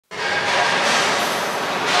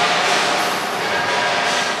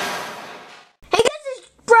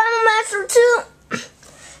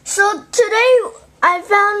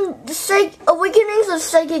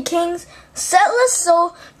Psychic Kings set list,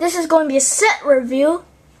 so this is going to be a set review,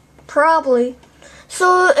 probably.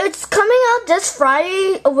 So it's coming out this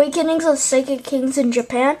Friday, Awakenings of Psychic Kings in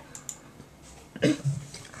Japan.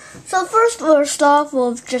 So first we'll start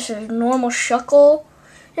with just a normal Shuckle.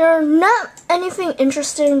 Here, not anything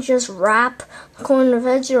interesting, just rap. Coin of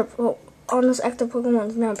heads, your honest active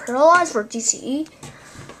Pokemon is now paralyzed for DCE.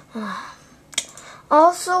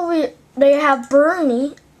 Also, they have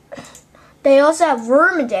Bernie. They also have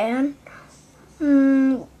Wormadam.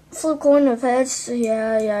 Flip coin of heads,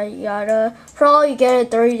 yada. Probably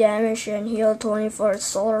get 30 damage and heal 20 for its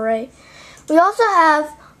Solar Ray. We also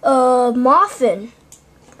have Muffin.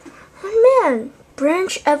 Oh man,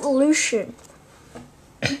 Branch Evolution.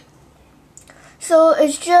 So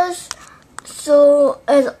it's just so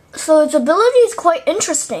its ability is quite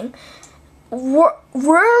interesting.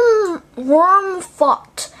 Worm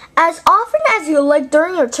fought. As often as you like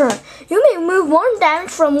during your turn, you may move 1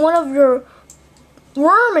 damage from one of your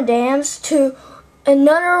Wormadams to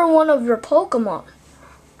another one of your Pokemon.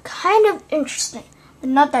 Kind of interesting, but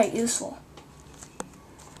not that useful.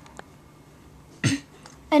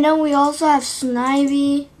 And then we also have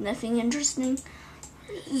Snivy, nothing interesting.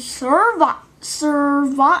 Servine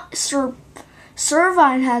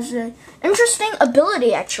has an interesting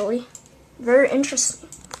ability, actually. Very interesting.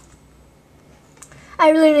 I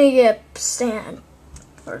really need to get a stand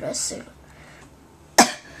for this soon.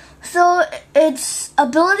 So, its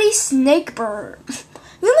ability, Snakebird.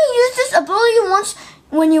 You may use this ability once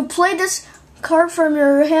when you play this card from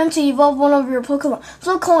your hand to evolve one of your Pokemon.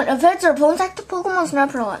 So, coin, if heads or opponent's active Pokemon is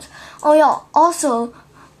not paralyzed. Oh yeah, also,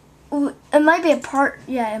 it might be a part,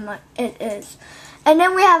 yeah, it is. And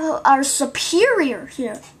then we have our superior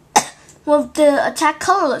here with the attack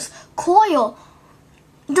colorless. Coil.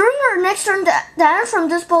 During your next turn, damage from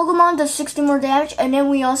this Pokemon does 60 more damage. And then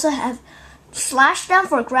we also have Slash Down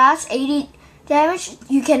for grass, 80 damage.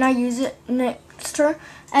 You cannot use it next turn.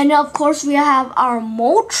 And then of course we have our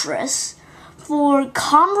Moltres for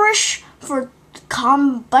Combustion for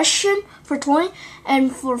 20.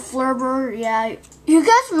 And for Flurber, yeah, you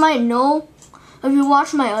guys might know if you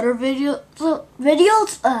watch my other videos.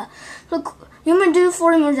 Look, you may do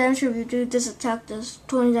 40 more damage if you do this attack, does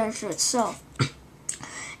 20 damage to itself.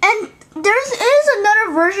 And there is another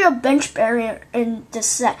version of Bench Barrier in this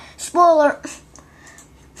set. Spoiler.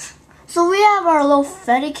 So we have our little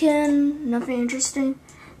Fennekin, nothing interesting.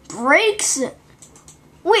 Breaks it.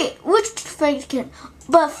 Wait, which Fennekin?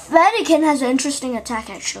 But Fennekin has an interesting attack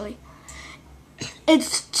actually.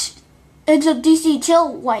 It's a DC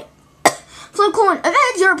Tail White. Flip coin.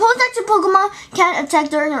 If your opponent's active Pokemon can't attack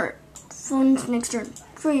during your phone's next turn.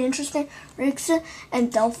 Pretty interesting. Rixit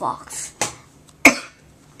and Delphox.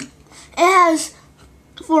 It has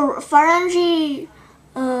for Fire Energy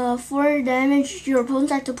 4 damage. Your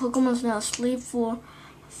opponent's active Pokemon is now asleep for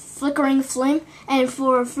Flickering Flame, and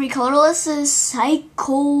for free colorless is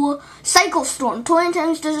Cycle Storm. 20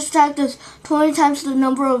 times this attack does 20 times the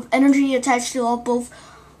number of energy attached to all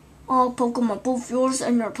Pokemon, both yours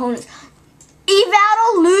and your opponent's.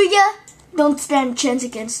 Evaluya don't stand a chance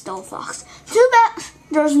against Delphox. Too bad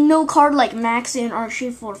there's no card like Maxie and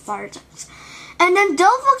Archie for fire types. And then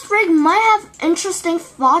Delphox Break might have interesting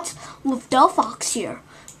thoughts with Delphox here.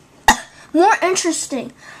 More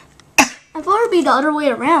interesting. I thought it would be the other way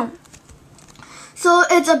around. So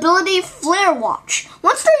its ability, Flare Watch.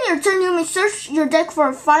 Once during your turn, you may search your deck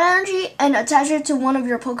for fire energy and attach it to one of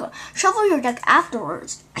your Pokemon. Shuffle your deck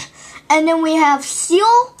afterwards. And then we have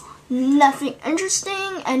Seal, nothing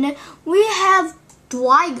interesting. And then we have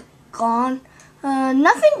Dwygon,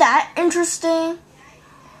 nothing that interesting.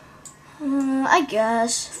 I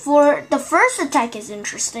guess. For the first attack is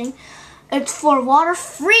interesting. It's for Water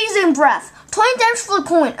Freezing Breath. 20 damage for the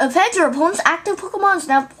coin. If heads, your opponent's active Pokemon is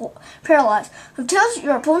now paralyzed. If tails,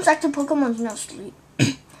 your opponent's active Pokemon is now asleep.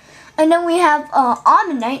 And then we have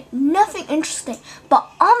Omanyte. Nothing interesting. But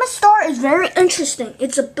Omastar is very interesting.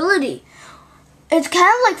 Its ability. It's kind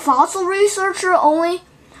of like Fossil Researcher, only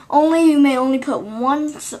you may only put one.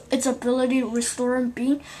 So its ability, Restore and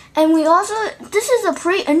Beam. And we also, this is a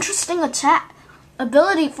pretty interesting attack.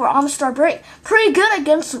 Ability for Omastar Break. Pretty good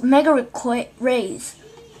against Mega Rays.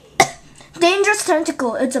 Dangerous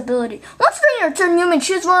Tentacle, its ability. Once during your turn, you may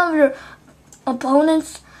choose one of your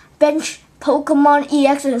opponent's bench Pokemon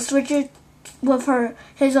EX and switch it with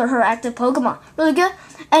his or her active Pokemon. Really good.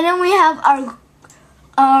 And then we have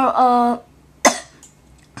our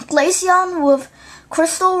Glaceon with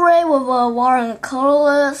Crystal Ray with Water and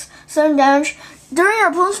Colorless, 7 damage. During your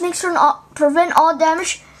opponent's next turn, prevent all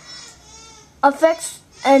damage effects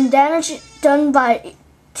and damage done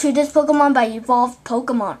to this Pokemon by evolved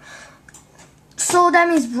Pokemon. So that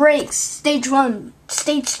means breaks, stage 1,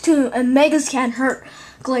 stage 2, and Megas can't hurt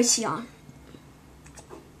Glaceon.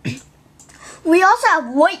 We also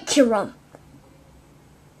have White Kyurem.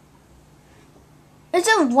 Is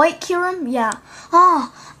it White Kyurem? Yeah.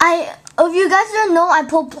 If you guys don't know, I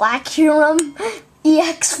pulled Black Kyurem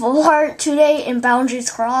EX4 today in Boundaries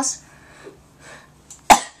Cross.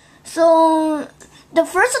 So the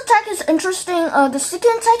first attack is interesting. The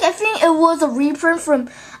second attack, I think it was a reprint from,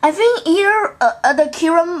 I think either the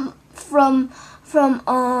Kyurem from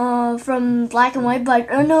Black and White, but I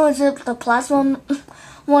don't know is it the Plasma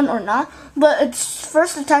one or not. But its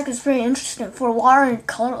first attack is pretty interesting for water and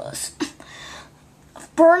colorless.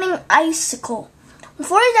 Burning Icicle.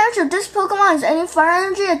 Before you damage to this Pokemon has any fire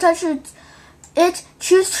energy attached to it,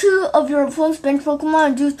 choose 2 of your opponent's bench Pokemon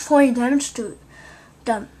and do 20 damage to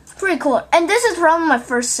them. Pretty cool. And this is from my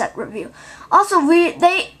first set review. Also,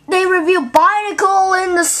 they review Binacle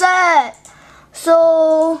in the set.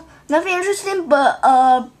 So nothing interesting, but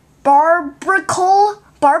Barbacole,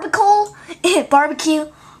 Barbrich,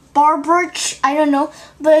 I don't know,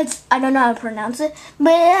 but I don't know how to pronounce it.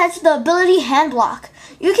 But it has the ability Hand Block.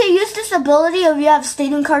 You can use this ability if you have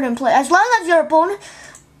Stadium card in play. As long as your opponent,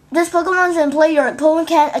 this Pokemon is in play, your opponent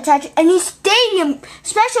can't attach any Stadium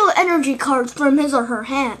special energy cards from his or her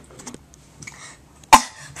hand.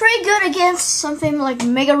 Pretty good against something like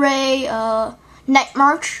Mega Ray, Night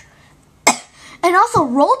March. And also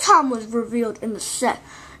Rotom was revealed in the set.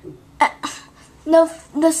 The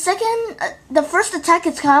first attack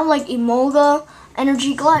is kind of like Emolga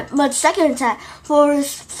Energy Glide, but second attack for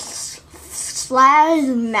Slash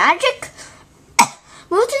Magic.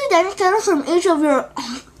 Move 2 damage counters from each of your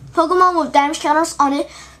Pokemon with damage counters on it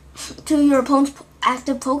to your opponent's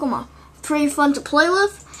active Pokemon. Pretty fun to play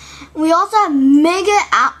with. We also have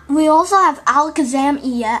Alakazam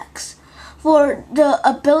EX for the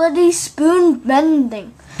ability Spoon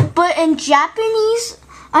Bending, but in Japanese,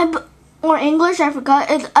 or English, I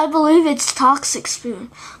forgot. I believe it's Toxic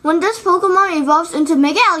Spoon. When this Pokemon evolves into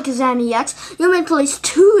Mega Alakazam EX, you may place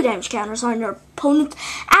 2 damage counters on your opponent's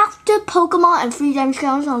active Pokemon and 3 damage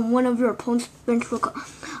counters on one of your opponent's bench Pokemon.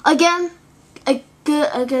 Again, good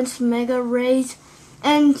against Mega Rays.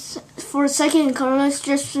 And for second colorless,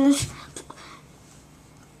 just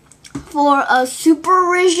for a Super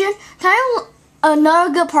Region, kind of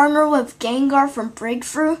another good partner with Gengar from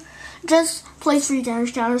Breakthrough. Just place 3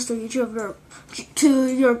 damage counters to each of your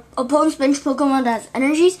opponent's bench Pokemon that has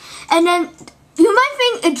energies, and then you might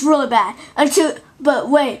think it's really bad but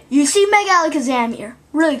wait, you see Mega Alakazam here,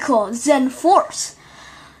 really cool, Zen Force,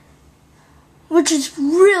 which is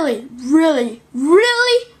really, really,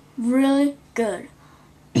 really, really good.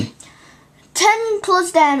 10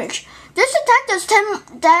 plus damage. This attack does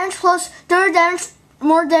 10 damage plus 30 damage.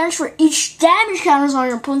 More damage for each damage counters on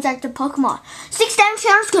your opponent's active Pokemon. 6 damage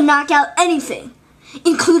counters can knock out anything,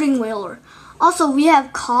 including Whaler. Also, we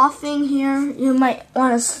have Coughing here. You might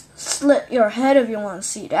want to slit your head if you want to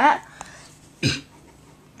see that.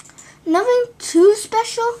 Nothing too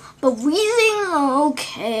special, but Wheezing,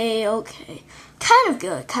 okay. Kind of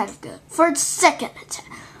good. For its second attack.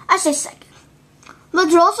 I say second. But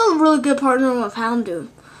you're also a really good partner with Houndoom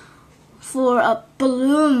for a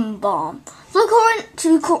Balloon Bomb. Flip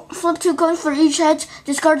 2 coins for each head.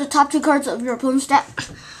 Discard the top 2 cards of your opponent's deck.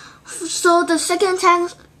 So the second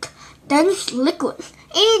attack, Dense Liquid.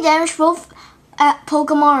 80 damage. Both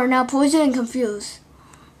Pokemon are now poisoned and confused.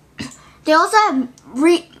 They also have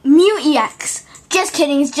Mew EX. Just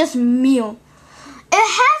kidding, it's just Mew. It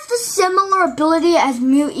has the similar ability as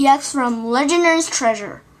Mew EX from Legendary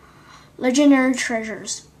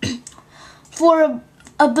Treasures. For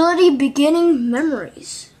ability Beginning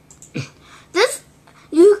Memories. This,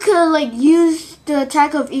 you could use the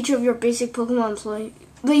attack of each of your basic Pokemon play,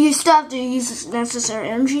 but you still have to use necessary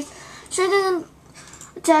energy. Second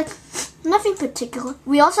attack, nothing particular.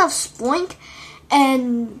 We also have Spoink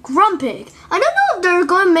and Grumpig. I don't know if they're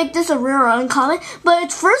going to make this a rare or uncommon, but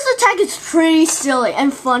its first attack is pretty silly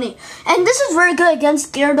and funny. And this is very good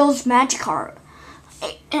against Gyarados Magikarp.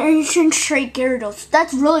 Ancient Trait Gyarados.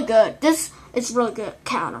 That's really good. This is really good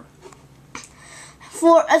counter.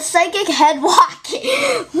 For a Psychic Headlock.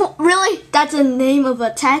 Really? That's the name of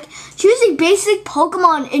attack. Choose a basic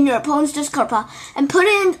Pokemon in your opponent's discard pile and put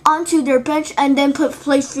it onto their bench and then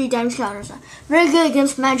place 3 damage counters on. Very good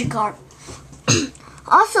against Magikarp.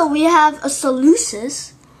 Also, we have a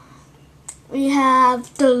Solucis. We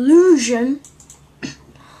have Delusion.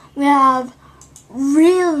 We have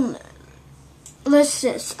Realisys,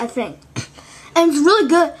 I think. And it's really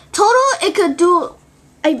good. Total, it could do,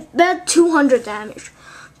 I bet, 200 damage.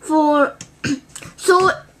 So it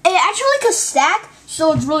actually could stack.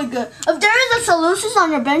 So it's really good. If there is a Solosis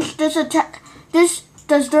on your bench, this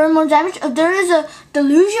does 30 more damage. If there is a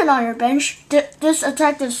Delusion on your bench, this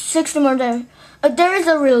attack does 60 more damage. If there is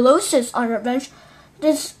a Relosis on your bench,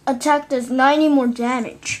 this attack does 90 more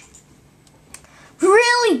damage.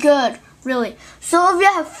 Really good, really. So if you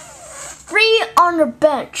have 3 on your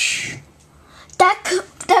bench, that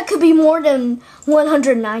could be more than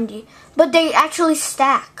 190, but they actually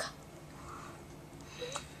stack.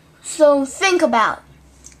 So think about it.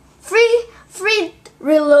 3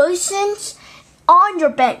 Relosins on your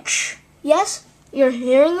bench. Yes, you're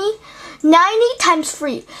hearing me? 90 times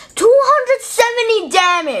 3, 270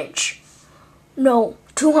 damage. No,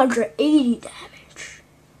 280 damage.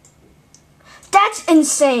 That's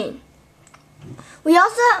insane. We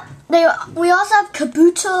also have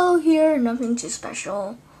Kabuto here, nothing too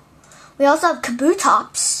special. We also have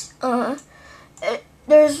Kabutops.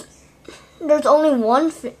 There's only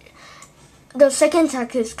one. The second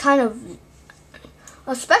attack is kind of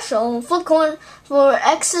a special. Flip coin for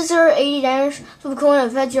X Scissor 80 damage. Flip coin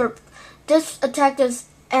affects your. This attack does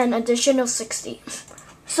an additional 60.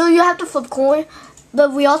 So you have to flip coin.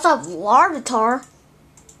 But we also have Larvitar,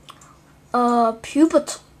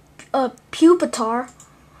 Pupitar,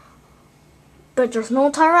 but there's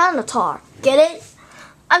no Tyranitar. Get it?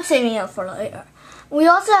 I'm saving it for later. We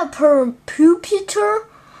also have Pupitar,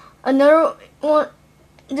 another one.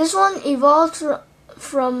 This one evolves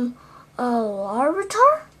from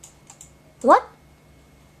Larvitar? What?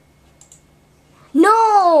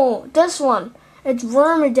 No! This one. It's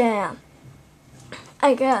Wormadam,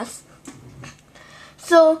 I guess.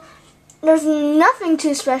 So, there's nothing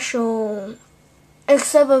too special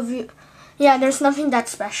except of you. Yeah, there's nothing that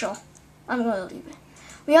special. I'm going to leave it.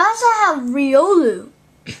 We also have Riolu.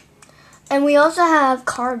 And we also have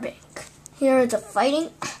Carbink. Here is a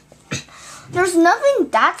fighting. There's nothing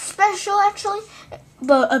that special actually,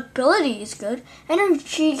 but ability is good.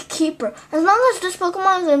 Energy Keeper. As long as this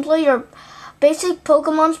Pokemon employ your basic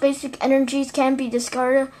Pokemon's basic energies can be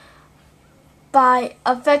discarded by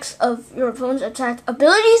effects of your opponent's attack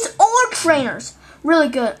abilities or trainers. Really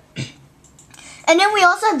good. And then we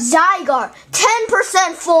also have Zygarde.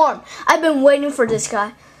 10% form. I've been waiting for this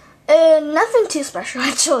guy. Nothing too special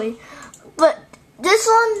actually. But this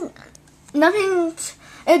one, nothing.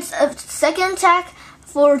 It's a second attack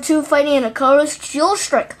for 2 fighting and a colorless Dual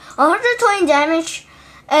Strike. 120 damage.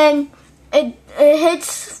 And it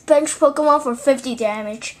hits bench Pokemon for 50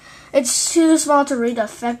 damage. It's too small to read the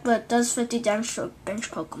effect, but it does 50 damage to a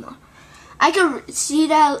bench Pokemon. I can see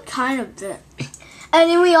that kind of bit. And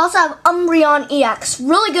then we also have Umbreon EX.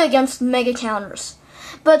 Really good against Mega Counters.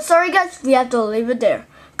 But sorry guys, we have to leave it there.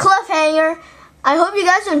 Cliffhanger. I hope you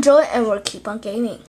guys enjoy and we'll keep on gaming.